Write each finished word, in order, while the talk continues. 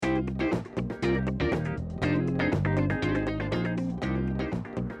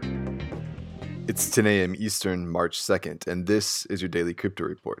It's 10 a.m. Eastern, March 2nd, and this is your daily crypto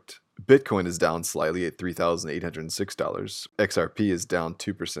report. Bitcoin is down slightly at $3,806. XRP is down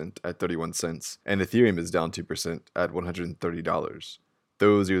 2% at 31 cents, and Ethereum is down 2% at $130.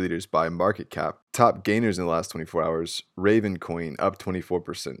 Those are your leaders by market cap. Top gainers in the last 24 hours: Ravencoin up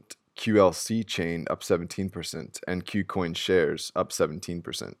 24%, QLC Chain up 17%, and KuCoin shares up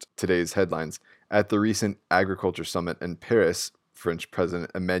 17%. Today's headlines: at the recent Agriculture Summit in Paris, French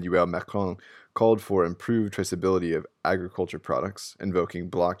President Emmanuel Macron called for improved traceability of agriculture products, invoking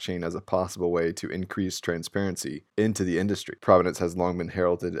blockchain as a possible way to increase transparency into the industry. Provenance has long been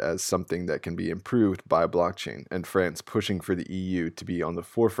heralded as something that can be improved by blockchain, and France pushing for the EU to be on the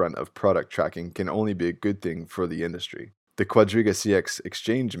forefront of product tracking can only be a good thing for the industry. The Quadriga CX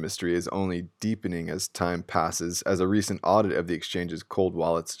exchange mystery is only deepening as time passes, as a recent audit of the exchange's cold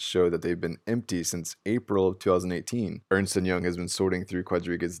wallets show that they've been empty since April of 2018. Ernst & Young has been sorting through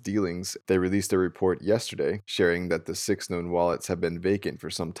Quadriga's dealings. They released a report yesterday sharing that the 6 known wallets have been vacant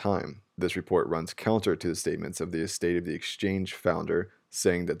for some time. This report runs counter to the statements of the estate of the exchange founder,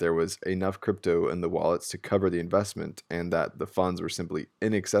 saying that there was enough crypto in the wallets to cover the investment and that the funds were simply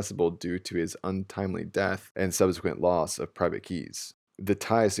inaccessible due to his untimely death and subsequent loss of private keys. The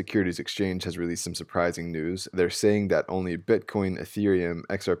TAI Securities Exchange has released some surprising news. They're saying that only Bitcoin, Ethereum,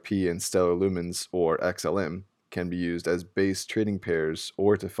 XRP, and Stellar Lumens, or XLM, can be used as base trading pairs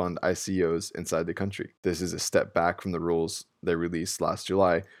or to fund ICOs inside the country. This is a step back from the rules they released last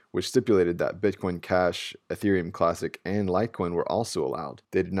July, which stipulated that Bitcoin Cash, Ethereum Classic, and Litecoin were also allowed.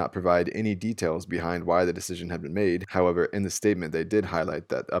 They did not provide any details behind why the decision had been made. However, in the statement, they did highlight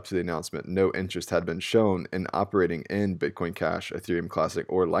that up to the announcement, no interest had been shown in operating in Bitcoin Cash, Ethereum Classic,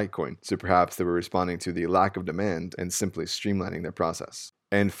 or Litecoin. So perhaps they were responding to the lack of demand and simply streamlining their process.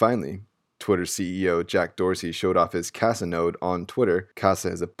 And finally, Twitter CEO Jack Dorsey showed off his Casa node on Twitter. Casa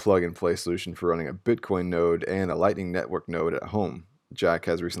is a plug-and-play solution for running a Bitcoin node and a Lightning Network node at home. Jack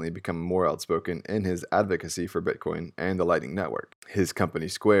has recently become more outspoken in his advocacy for Bitcoin and the Lightning Network. His company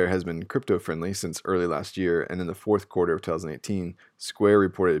Square has been crypto-friendly since early last year, and in the fourth quarter of 2018, Square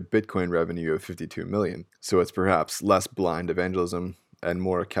reported Bitcoin revenue of $52 million. So it's perhaps less blind evangelism and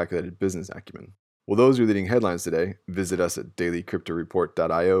more calculated business acumen. Well, those are your leading headlines today. Visit us at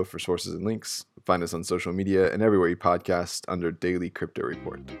dailycryptoreport.io for sources and links. Find us on social media and everywhere you podcast under Daily Crypto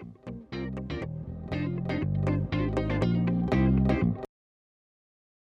Report.